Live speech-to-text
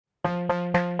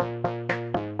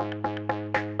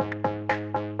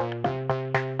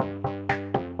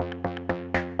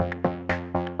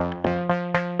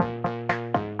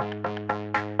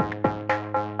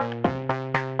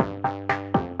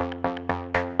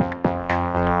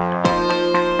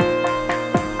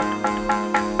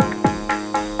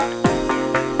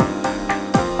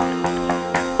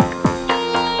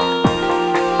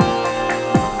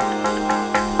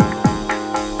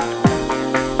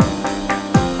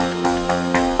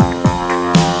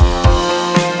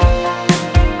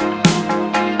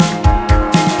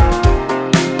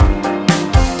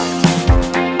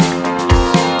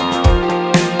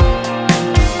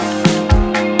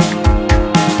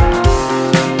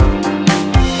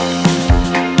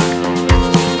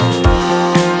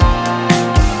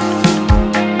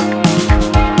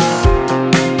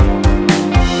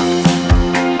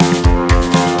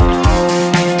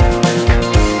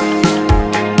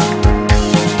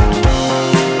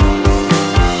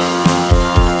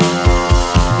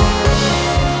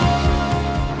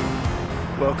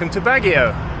Welcome to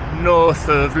Baguio, north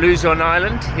of Luzon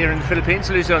Island here in the Philippines.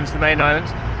 Luzon's the main island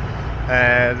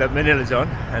that Manila's on,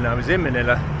 and I was in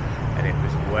Manila and it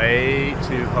was way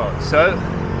too hot. So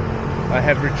I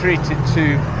have retreated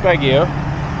to Baguio.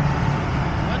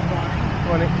 Good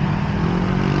morning.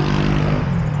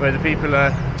 Where the people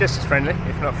are just as friendly,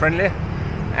 if not friendlier,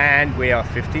 and we are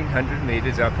 1,500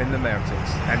 meters up in the mountains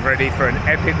and ready for an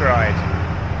epic ride.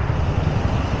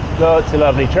 Lots of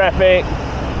lovely traffic,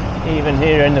 even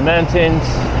here in the mountains.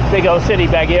 Big old city,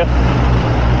 Baguio.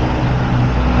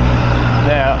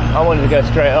 Now, I wanted to go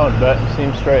straight on, but it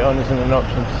seems straight on isn't an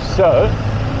option. So,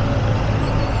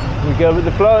 we go with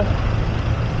the flow.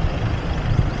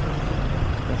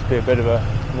 Must be a bit of a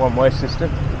one-way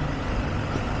system.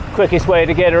 Quickest way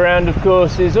to get around, of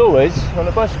course, is always on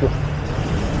a bicycle.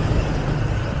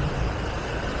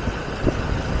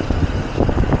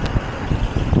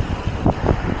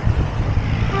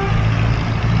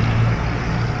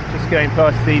 Going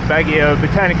past the Baguio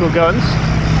Botanical Gardens,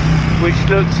 which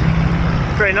looked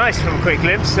very nice from a quick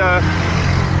glimpse, so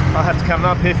I'll have to come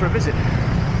up here for a visit,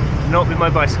 not with my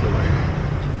bicycle.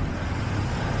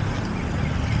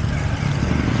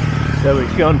 So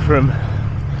we've gone from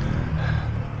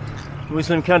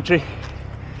Muslim country,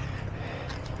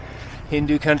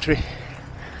 Hindu country,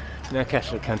 now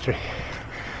Catholic country.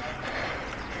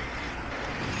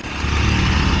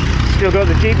 Still got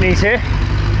the jeepneys here.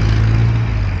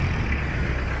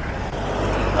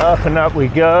 Up and up we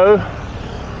go.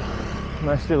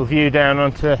 Nice little view down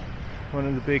onto one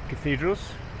of the big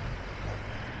cathedrals.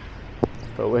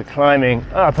 But we're climbing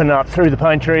up and up through the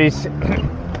pine trees.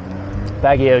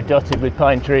 Baguio dotted with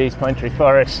pine trees, pine tree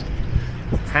forests.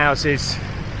 Houses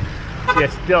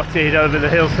just dotted over the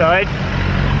hillside,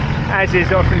 as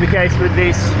is often the case with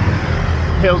these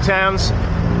hill towns.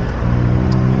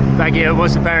 Baguio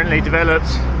was apparently developed,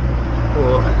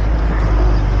 or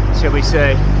shall we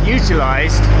say,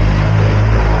 utilised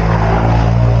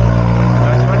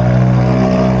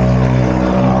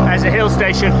as a hill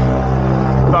station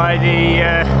by the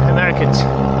Americans,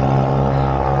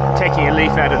 taking a leaf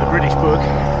out of the British book.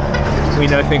 We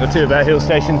know a thing or two about hill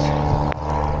stations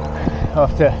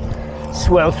after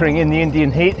sweltering in the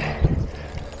Indian heat.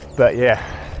 But yeah,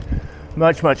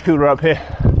 much cooler up here,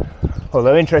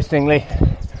 although interestingly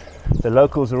the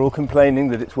locals are all complaining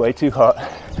that it's way too hot.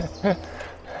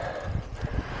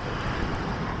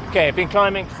 Okay, I've been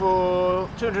climbing for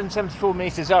 274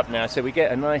 meters up now, so we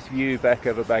get a nice view back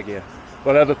over Baguio.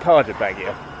 Well, over part of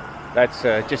Baguio. That's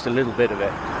just a little bit of it.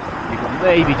 You can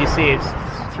maybe just see it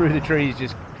through the trees,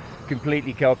 just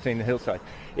completely carpeting the hillside.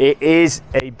 It is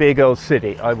a big old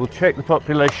city. I will check the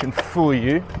population for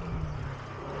you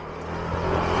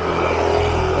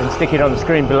and stick it on the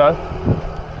screen below.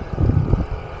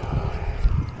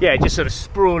 Yeah, just sort of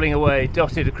sprawling away,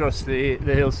 dotted across the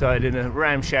hillside in a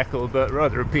ramshackle but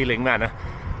rather appealing manner.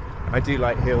 I do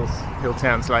like hill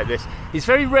towns like this. It's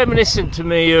very reminiscent to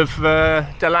me of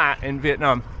Dalat in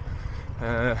Vietnam.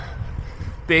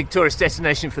 Big tourist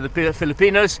destination for the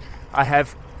Filipinos. I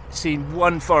have seen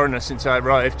one foreigner since I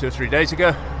arrived 2 or 3 days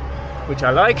ago, which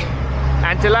I like.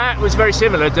 And Dalat was very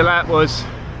similar. Dalat was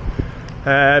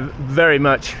very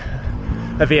much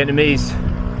a Vietnamese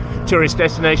tourist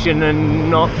destination and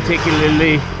not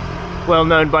particularly well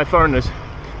known by foreigners.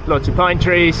 Lots of pine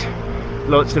trees,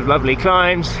 lots of lovely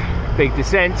climbs, big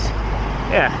descents.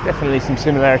 Yeah, definitely some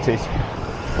similarities.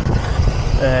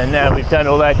 And now we've done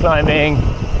all that climbing,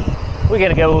 we're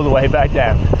going to go all the way back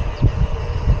down.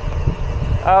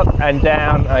 Up and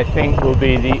down, I think, will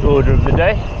be the order of the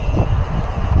day.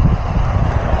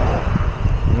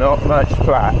 Not much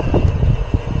flat.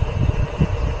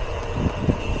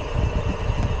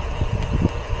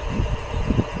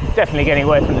 Definitely getting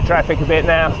away from the traffic a bit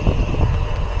now.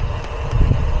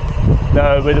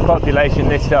 Though with a population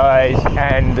this size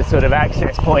and the sort of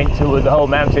access point to the whole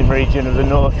mountain region of the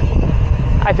north,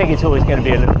 I think it's always going to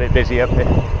be a little bit busy up here.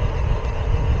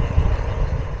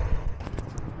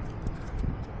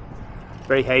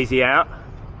 Very hazy out.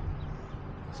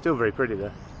 Still very pretty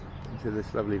though. Into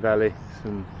this lovely valley.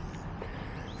 Some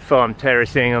farm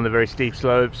terracing on the very steep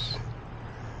slopes.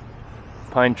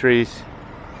 Pine trees,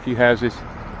 a few houses.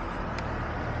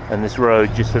 And this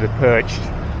road just sort of perched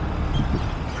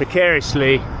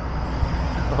precariously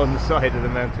on the side of the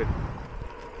mountain.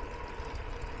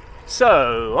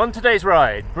 So, on today's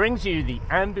ride brings you the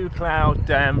Ambu Cloud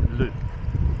Dam Loop.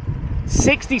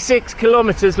 66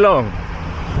 kilometers long.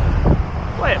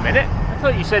 Wait a minute, I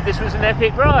thought you said this was an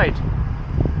epic ride.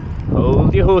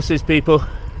 Hold your horses, people.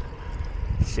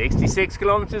 66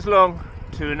 kilometers long,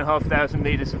 2,500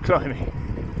 meters of climbing.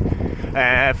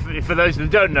 For those that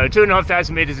don't know,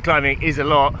 2,500 meters of climbing is a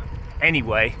lot.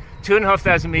 anyway,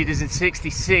 2,500 meters in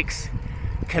 66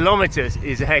 kilometers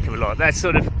is a heck of a lot. That's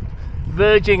sort of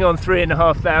verging on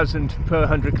 3,500 per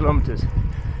 100 kilometers,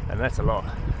 and that's a lot.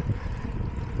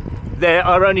 There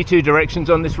are only two directions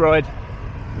on this ride,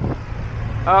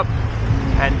 up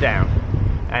and down,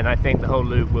 and I think the whole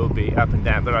loop will be up and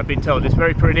down, but I've been told it's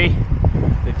very pretty.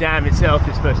 The dam itself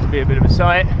is supposed to be a bit of a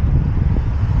sight,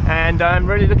 and I'm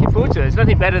really looking forward to it. There's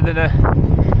nothing better than a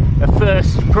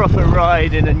first proper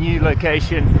ride in a new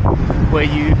location where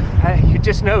you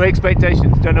just no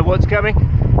expectations, don't know what's coming,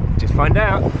 just find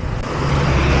out.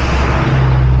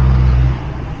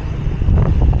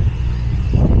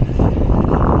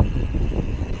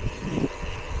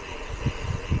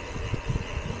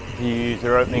 Views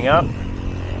are opening up.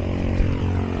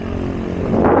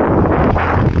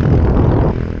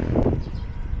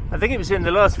 I think it was in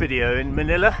the last video in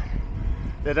Manila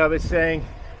that I was saying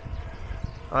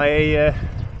I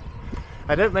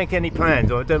don't make any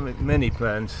plans, or I don't make many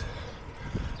plans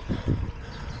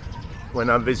when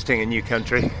I'm visiting a new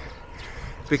country,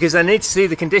 because I need to see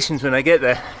the conditions when I get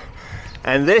there,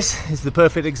 and this is the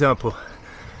perfect example.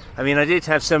 I mean, I did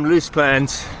have some loose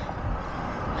plans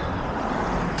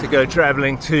to go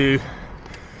traveling to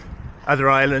other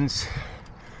islands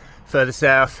further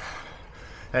south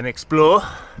and explore.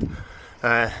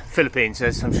 Philippines,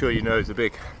 as I'm sure you know, is a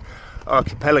big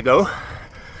archipelago.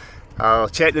 I'll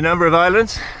check the number of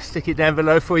islands, stick it down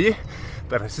below for you,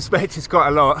 but I suspect it's quite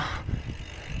a lot.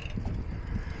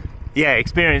 Yeah,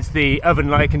 experienced the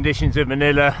oven-like conditions of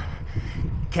Manila,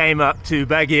 came up to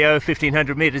Baguio,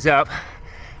 1,500 meters up,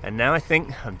 and now I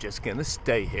think I'm just gonna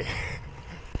stay here.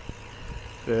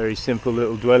 Very simple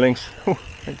little dwellings. Oh,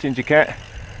 a ginger cat.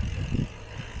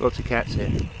 Lots of cats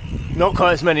here. Not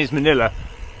quite as many as Manila.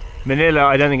 Manila,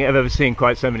 I don't think I've ever seen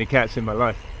quite so many cats in my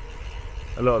life.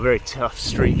 A lot of very tough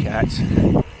street cats.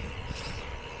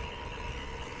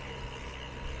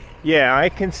 Yeah, I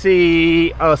can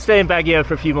see I'll stay in Baguio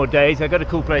for a few more days. I got a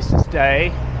cool place to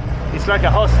stay. It's like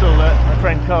a hostel that my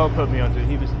friend Carl put me onto.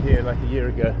 He was here like a year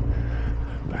ago.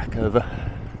 Back over.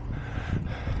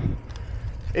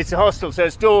 It's a hostel, so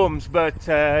it's dorms, but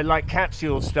like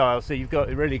capsule style. So you've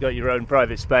really got your own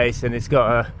private space, and it's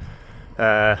got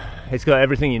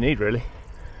everything you need really.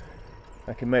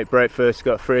 I can make breakfast.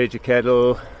 Got a fridge, a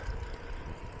kettle,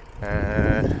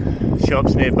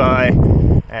 shops nearby,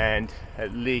 and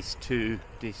at least 2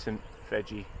 decent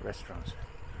veggie restaurants.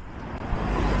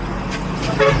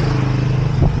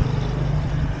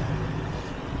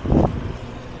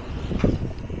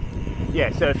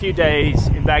 Yeah, so a few days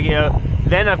in Baguio.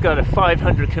 Then I've got a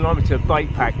 500-kilometer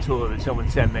bike pack tour that someone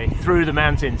sent me through the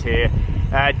mountains here.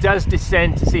 It does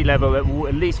descend to sea level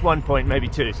at least 1 point, maybe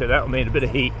 2, so that'll mean a bit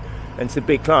of heat and some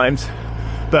big climbs,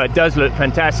 but it does look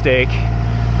fantastic.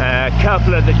 A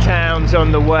couple of the towns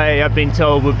on the way I've been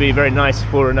told would be very nice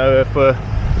for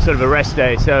sort of a rest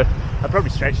day, so I'll probably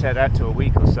stretch that out to a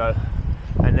week or so,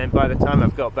 and then by the time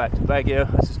I've got back to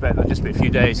Baguio, I suspect there'll just be a few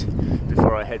days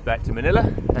before I head back to Manila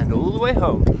and all the way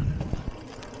home.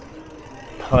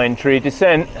 Pine tree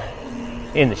descent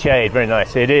in the shade, very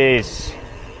nice. It is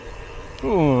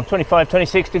 25,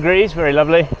 26 degrees, very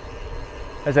lovely.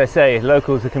 As I say,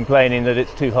 locals are complaining that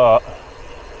it's too hot.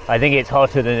 I think it's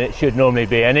hotter than it should normally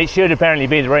be, and it should apparently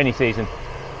be the rainy season.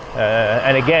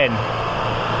 And again,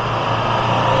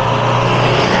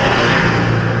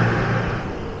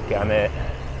 damn it.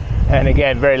 And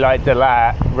again, very like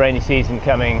Dalat, rainy season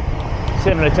coming,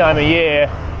 similar time of year.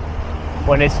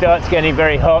 When it starts getting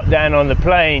very hot down on the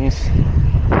plains,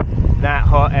 that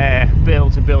hot air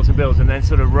builds and builds and builds, and then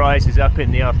sort of rises up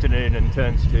in the afternoon and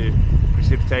turns to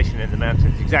precipitation in the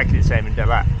mountains. Exactly the same in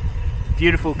Dalat.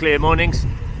 Beautiful clear mornings,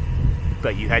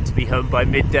 but you had to be home by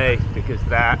midday because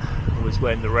that was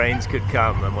when the rains could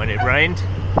come, and when it rained,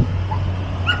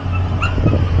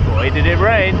 boy did it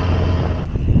rain.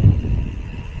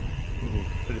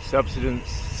 Bit of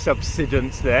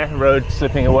subsidence there, road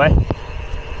slipping away.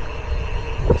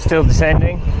 Still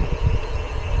descending.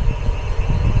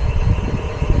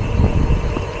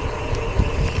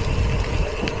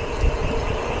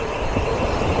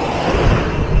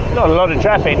 Not a lot of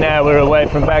traffic now we're away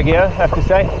from Baguio, I have to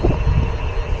say.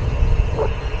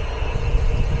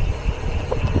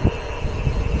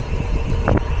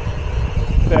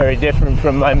 Very different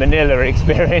from my Manila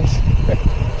experience.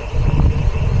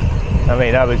 I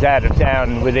mean, I was out of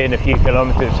town within a few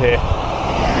kilometers here,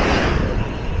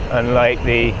 unlike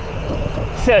the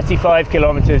 35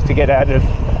 kilometers to get out of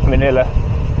Manila,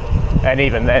 and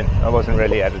even then I wasn't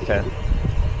really out of town.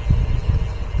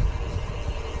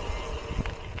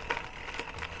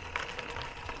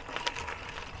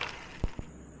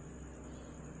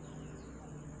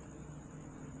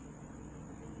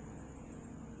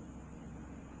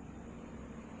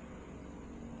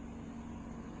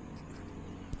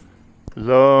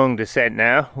 long descent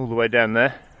now, all the way down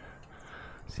there.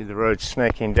 See the road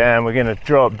snaking down. We're going to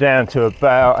drop down to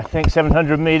about, I think,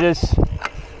 700 meters.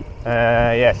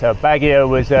 Yeah, so Baguio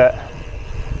was at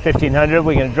 1500.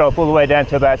 We're going to drop all the way down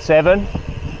to about 7,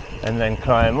 and then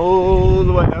climb all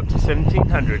the way up to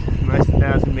 1700. Nice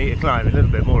 1,000-meter climb, a little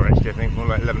bit more actually, I think, more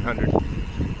like 1100.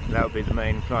 That'll be the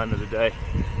main climb of the day,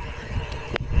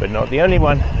 but not the only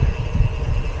one.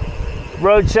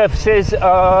 Road surfaces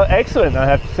are excellent, I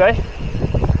have to say.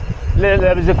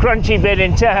 There was a crunchy bit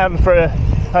in town for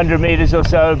 100 meters or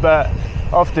so, but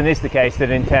often is the case that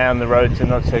in town the roads are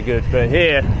not so good. But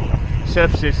here,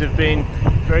 surfaces have been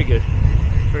very good,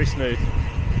 very smooth,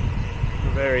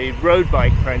 very road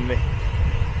bike friendly.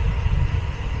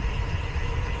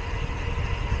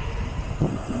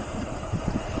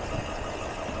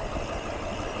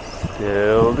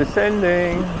 Still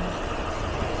descending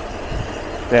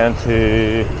down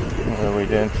to, where are we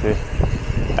down to?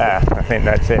 I think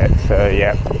that's it. So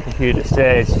yeah, computer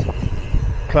says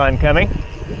climb coming.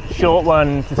 Short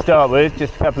one to start with,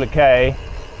 just a couple of K,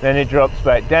 then it drops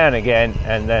back down again,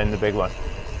 and then the big one.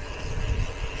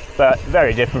 But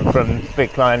very different from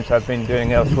big climbs I've been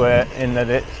doing elsewhere, in that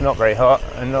it's not very hot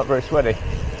and not very sweaty.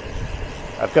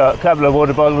 I've got a couple of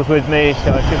water bottles with me,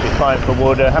 so I should be fine for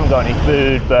water. I haven't got any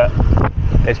food, but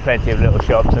there's plenty of little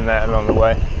shops and that along the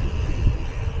way.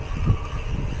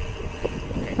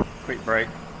 Quick break,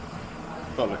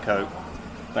 bottle of Coke,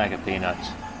 bag of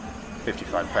peanuts,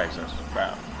 55 pesos,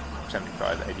 about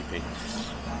 75, 80p.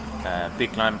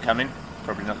 Big climb coming,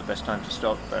 probably not the best time to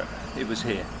stop, but it was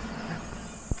here.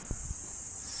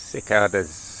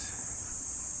 Cicadas.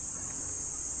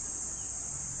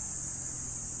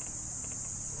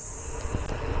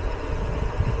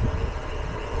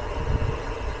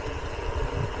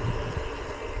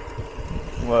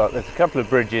 Well, there's a couple of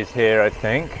bridges here, I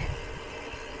think.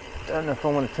 Don't know if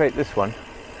I want to take this one.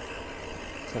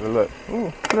 Let's have a look.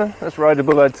 Ooh, no, that's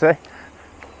rideable, I'd say.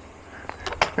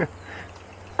 Let's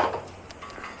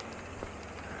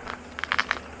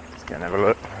go and have a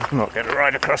look. I'm not going to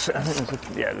ride across it. I think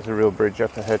there's a real bridge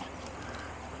up ahead.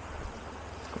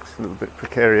 Looks a little bit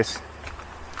precarious.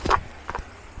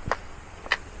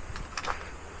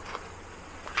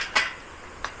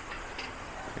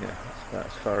 Yeah, that's about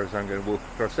as far as I'm going to walk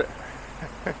across it.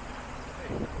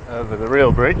 Over the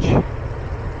real bridge.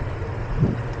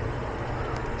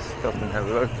 Stop and have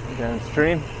a look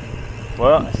downstream.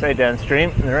 Well, I say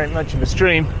downstream, there ain't much of a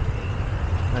stream.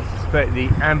 I suspect the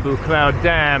Ambu Cloud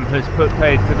Dam has put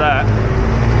paid for that.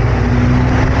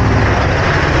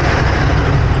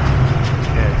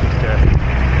 Yeah, just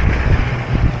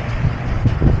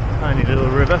a tiny little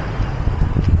river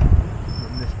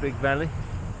in this big valley.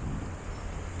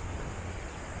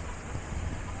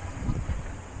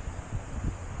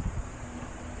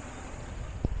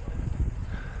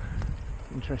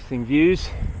 Interesting views.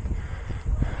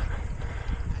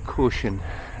 Caution,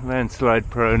 landslide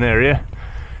prone area.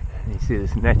 You see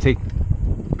this netting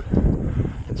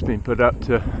that's been put up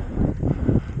to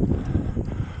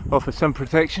offer some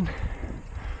protection.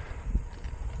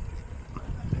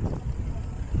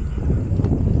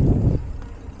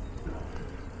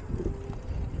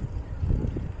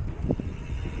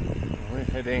 We're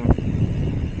heading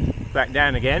back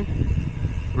down again,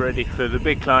 ready for the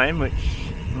big climb, which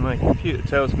my computer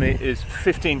tells me is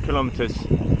 15 kilometers. A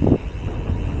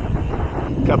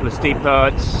couple of steep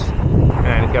parts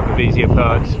and a couple of easier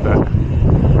parts, but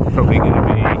probably going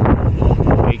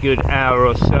to be a good hour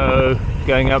or so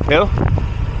going uphill.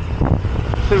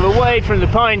 Sort of away from the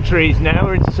pine trees now,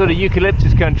 we're into sort of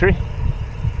eucalyptus country.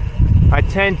 I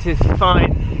tend to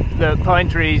find that pine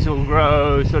trees will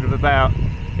grow sort of about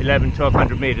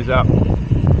 1,100–1,200 meters up,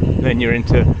 then you're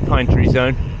into pine tree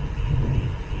zone.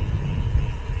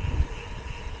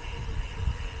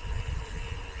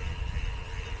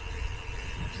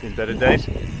 Seen better days.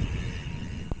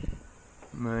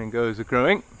 Mangoes are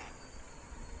growing.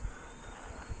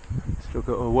 Still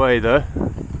got a way though.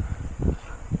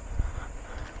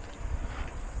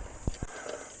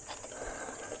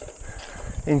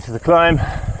 Into the climb.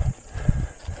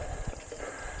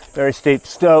 Very steep to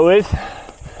start with.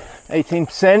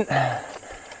 18%.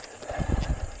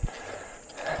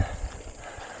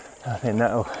 I think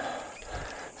that'll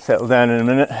settle down in a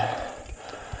minute.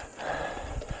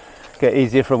 Get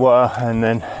easier for a while, and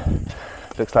then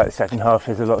looks like the second half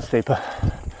is a lot steeper.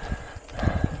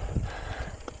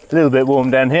 A little bit warm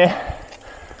down here.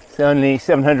 It's only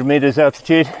 700 meters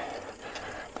altitude.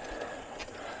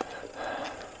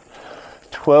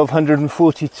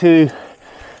 1,242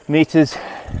 meters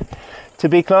to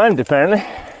be climbed apparently.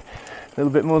 A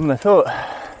little bit more than I thought.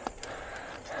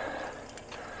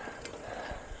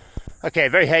 Okay,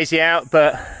 very hazy out,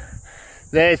 but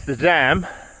there's the dam.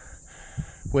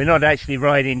 We're not actually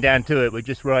riding down to it, we're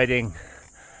just riding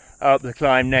up the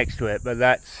climb next to it, but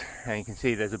that's, and you can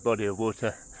see there's a body of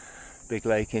water, big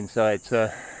lake inside.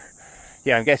 So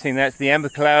yeah, I'm guessing that's the Amber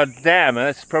Cloud Dam, and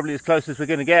that's probably as close as we're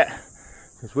going to get,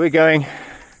 because we're going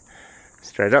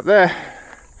straight up there.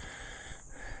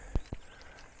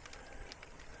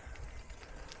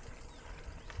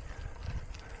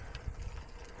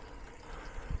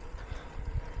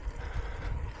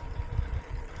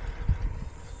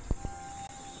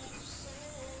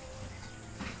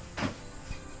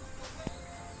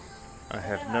 I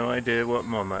have no idea what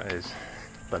Mama is,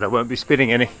 but I won't be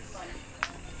spitting any.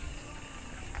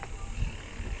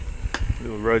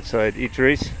 Little roadside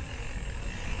eateries.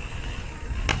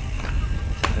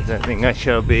 I don't think I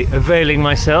shall be availing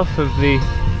myself of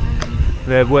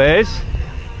their wares.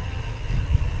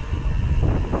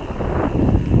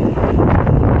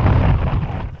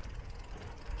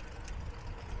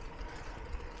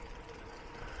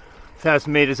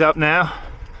 Thousand meters up now.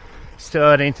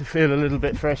 Starting to feel a little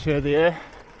bit fresher, the air.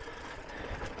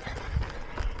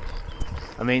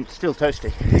 I mean, still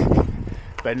toasty,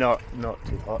 but not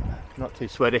too hot, not too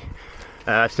sweaty.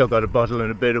 I've still got a bottle and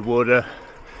a bit of water.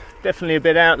 Definitely a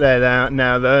bit out there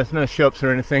now though. There's no shops or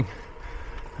anything.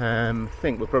 I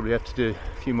think we'll probably have to do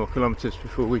a few more kilometers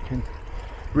before we can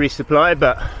resupply,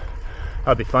 but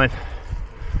I'll be fine.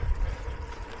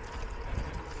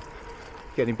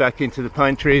 Getting back into the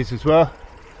pine trees as well.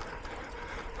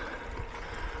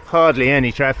 Hardly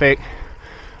any traffic.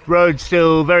 Roads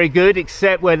still very good,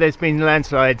 except where there's been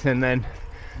landslides, and then,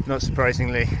 not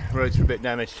surprisingly, roads are a bit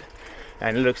damaged.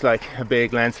 And it looks like a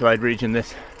big landslide region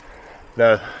this,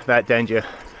 though that danger,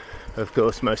 of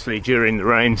course, mostly during the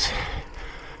rains.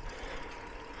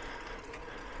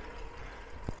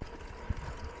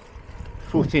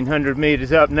 $1,400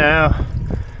 meters up now.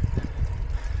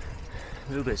 A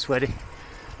little bit sweaty,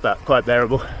 but quite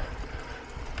bearable.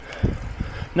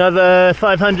 Another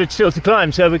 500 still to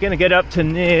climb, so we're going to get up to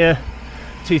near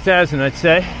 2,000, I'd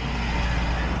say.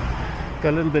 Got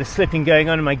a little bit of slipping going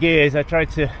on in my gears. I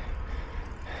tried to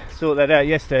sort that out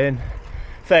yesterday and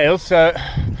failed, so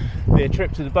be a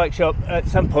trip to the bike shop at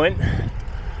some point.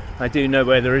 I do know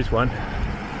where there is one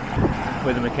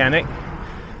with a mechanic.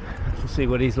 We'll see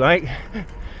what he's like.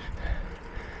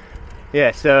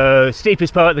 Yeah, so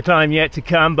steepest part of the climb yet to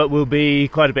come, but we'll be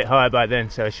quite a bit higher by then,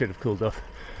 so I should have cooled off.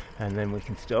 And then we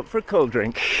can stop for a cold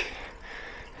drink.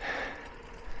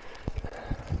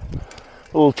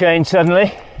 All changed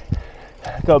suddenly.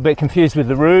 Got a bit confused with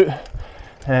the route,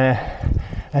 and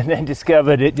then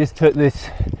discovered it just took this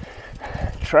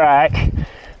track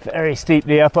very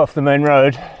steeply up off the main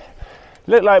road.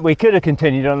 Looked like we could have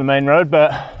continued on the main road,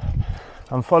 but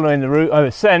I'm following the route I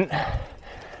was sent.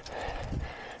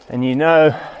 And you know,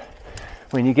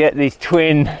 when you get these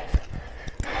twin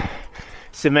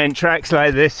cement tracks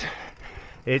like this,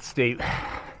 it's steep.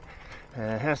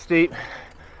 How steep?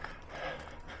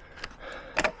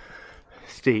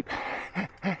 Steep.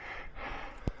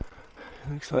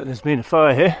 Looks like there's been a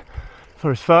fire here,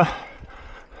 forest fire,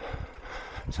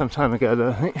 some time ago though,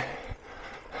 I think.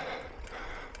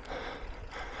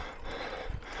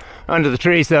 Under the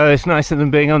trees though, it's nicer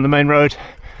than being on the main road.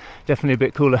 Definitely a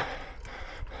bit cooler.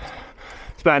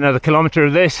 It's about another kilometre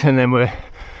of this, and then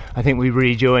I think we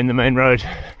rejoin the main road.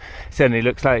 Certainly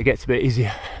looks like it gets a bit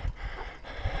easier.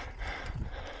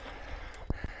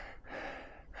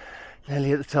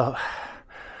 Nearly at the top.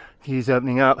 View's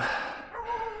opening up.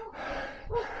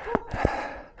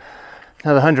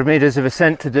 Another 100 metres of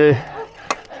ascent to do,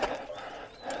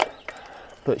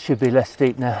 but should be less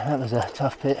steep now. That was a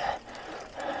tough bit.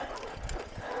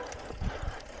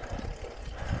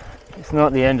 It's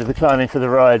not the end of the climbing for the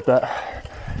ride, but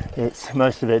it's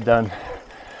most of it done,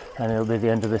 and it'll be the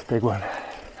end of this big one.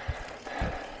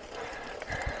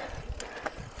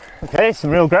 Okay,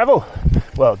 some real gravel.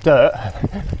 Well, dirt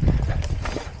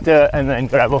and then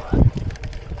gravel.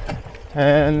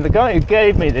 And the guy who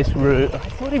gave me this route, I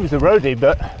thought he was a roadie,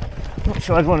 but I'm not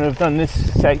sure I'd want to have done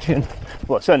this section.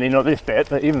 Well, certainly not this bit,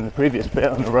 but even the previous bit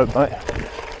on the road bike.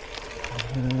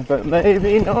 But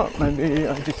maybe not, maybe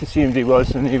I just assumed he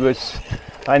was, and he was,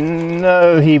 I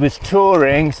know he was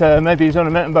touring, so maybe he was on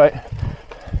a mountain bike.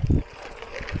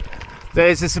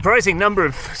 There's a surprising number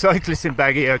of cyclists in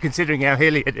Baguio, considering how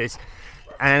hilly it is,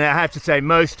 and I have to say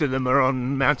most of them are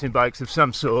on mountain bikes of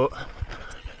some sort,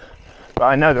 but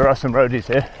I know there are some roadies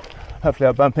here. Hopefully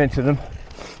I'll bump into them.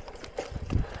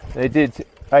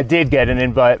 I did get an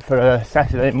invite for a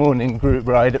Saturday morning group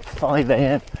ride at 5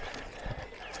 AM.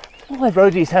 Why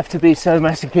roadies have to be so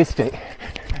masochistic?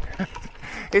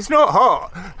 It's not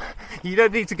hot. You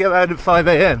don't need to go out at 5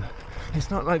 a.m.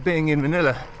 It's not like being in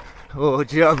Manila or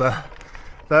Java,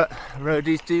 but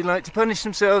roadies do like to punish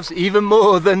themselves even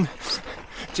more than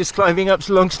just climbing up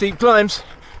long steep climbs.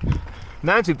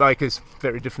 Mountain bikers,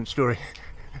 very different story.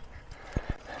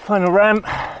 Final ramp,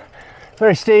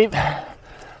 very steep,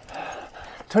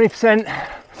 20%, a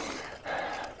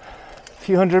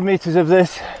few hundred meters of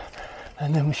this,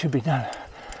 and then we should be done.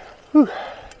 Whew.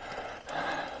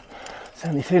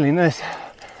 Certainly feeling this.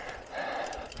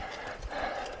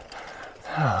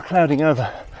 Oh, clouding over.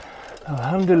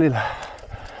 Alhamdulillah.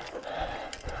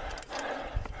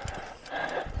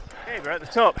 Okay, we're at the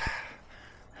top.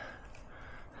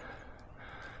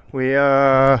 We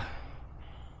are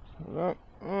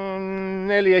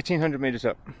nearly 1800 meters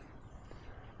up.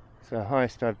 It's the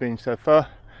highest I've been so far.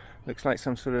 Looks like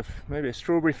some sort of, maybe a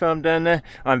strawberry farm down there.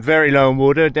 I'm very low on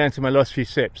water, down to my last few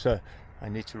sips, so I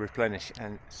need to replenish,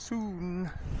 and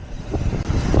soon.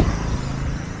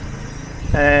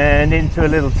 And into a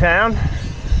little town.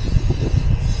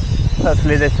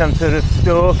 Hopefully there's some sort of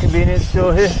store, convenience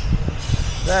store here.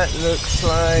 That looks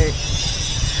like,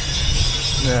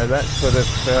 no, that's sort of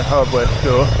a hardware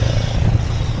store.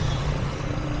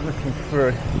 Looking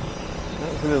for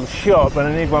that's a little shop, but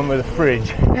I need one with a fridge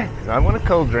because I want a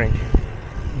cold drink.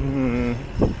 Not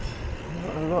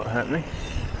a lot happening.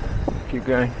 Keep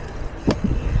going.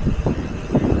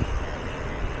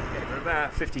 Okay, we're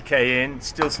about 50k in,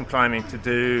 still some climbing to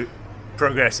do.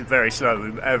 Progress is very slow.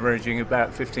 We're averaging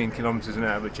about 15 kilometers an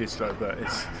hour, which is slow, but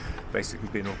it's basically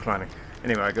been all climbing.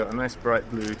 Anyway, I got a nice bright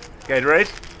blue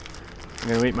Gatorade. I'm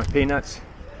going to eat my peanuts,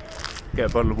 get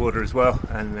a bottle of water as well,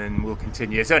 and then we'll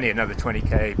continue. It's only another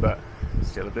 20k, but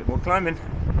still a bit more climbing.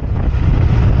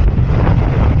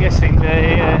 I'm guessing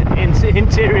the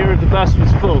interior of the bus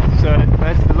was full, so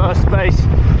that's the last space.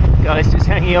 Guys just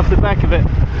hanging off the back of it.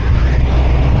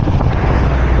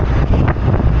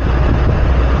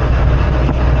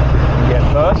 Get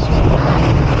past.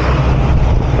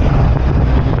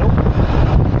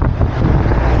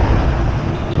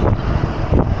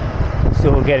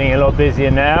 Still getting a lot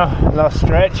busier now. Last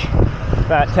stretch,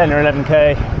 about 10 or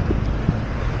 11k.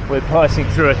 We're passing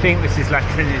through, I think this is La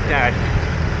Trinidad,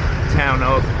 town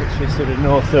of, which is sort of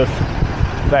north of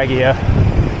Baguio.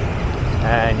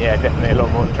 And yeah, definitely a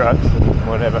lot more trucks and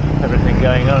whatever, everything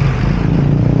going on.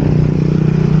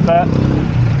 But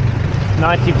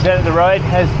 90% of the ride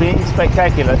has been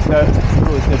spectacular, so it's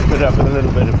always good to put up with a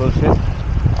little bit of bullshit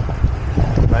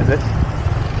like this.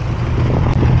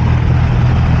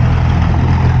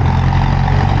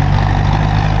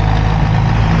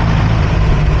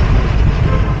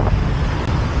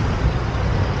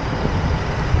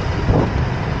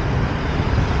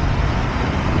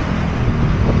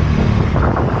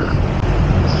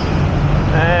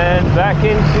 Back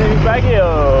into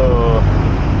Baguio.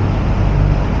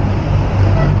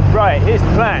 Right, here's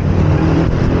the plan.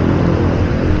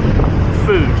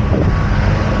 Food.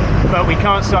 But we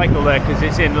can't cycle there because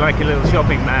it's in like a little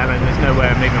shopping mall and there's nowhere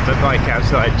I'm leaving the bike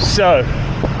outside. So,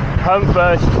 home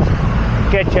first,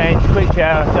 get changed, quick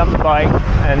shower, dump the bike,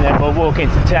 and then we'll walk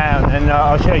into town and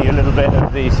I'll show you a little bit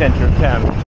of the centre of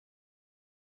town.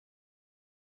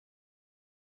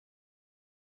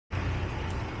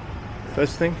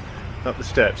 First thing, up the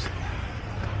steps.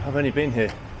 I've only been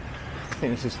here, I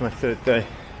think this is my third day.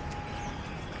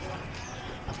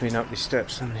 I've been up these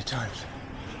steps so many times.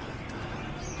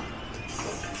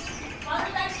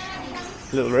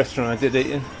 Little restaurant I did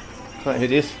eat in, quite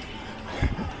hideous.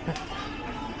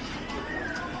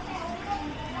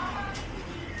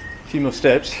 A few more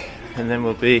steps and then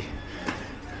we'll be,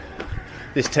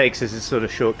 this takes us a sort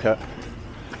of shortcut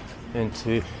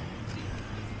into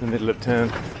the middle of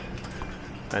town.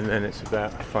 And then it's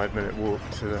about a 5-minute walk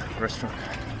to the restaurant.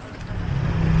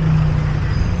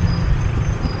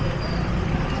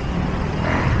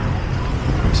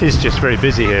 It is just very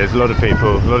busy here. There's a lot of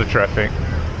people, a lot of traffic.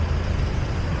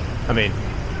 I mean,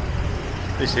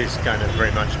 this is kind of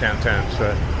very much downtown,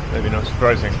 so maybe not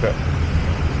surprising, but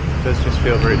it does just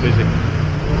feel very busy.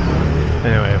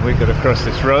 Anyway, we've got to cross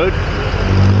this road,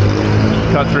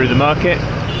 cut through the market,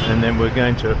 and then we're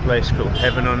going to a place called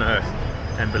Heaven on Earth.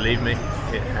 And believe me,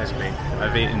 it has been.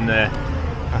 I've eaten there.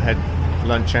 I had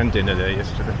lunch and dinner there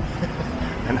yesterday.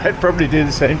 And I'd probably do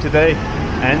the same today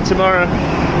and tomorrow.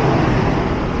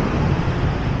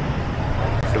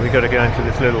 So we got to go into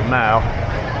this little mall.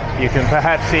 You can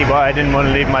perhaps see why I didn't want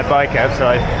to leave my bike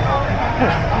outside.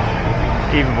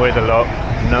 Even with a lock.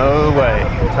 No way.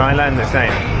 Thailand the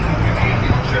same.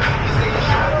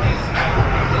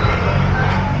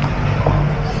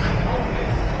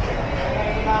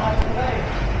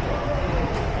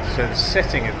 So the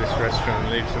setting of this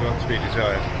restaurant leaves a lot to be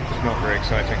desired. It's not very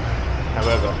exciting.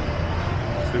 However,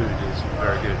 food is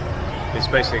very good. It's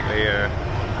basically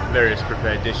various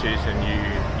prepared dishes, and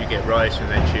you get rice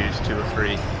and then choose 2 or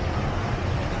 3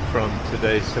 from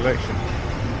today's selection.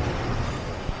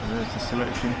 And there's the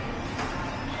selection.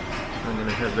 I'm going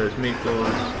to have those meatballs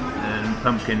and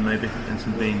pumpkin maybe, and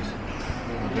some beans.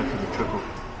 I'll go for the triple.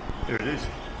 Here it is.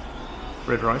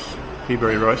 Red rice,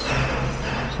 peaberry rice,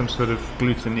 some sort of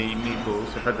gluten-y meatballs.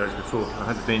 I've had those before. I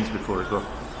had the beans before as well.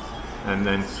 And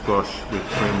then squash with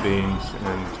green beans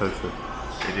and tofu.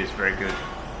 It is very good,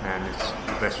 and it's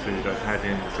the best food I've had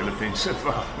in the Philippines so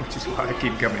far, which is why I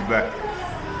keep coming back.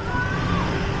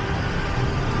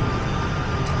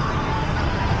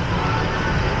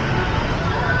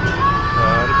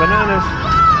 The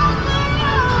bananas.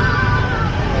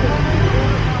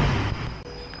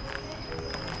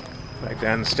 Back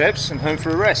down the steps and home for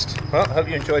a rest. Well, I hope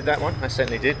you enjoyed that one. I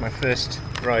certainly did. My first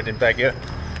ride in Baguio.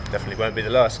 Definitely won't be the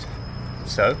last.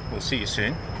 So, we'll see you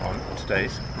soon on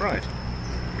today's ride.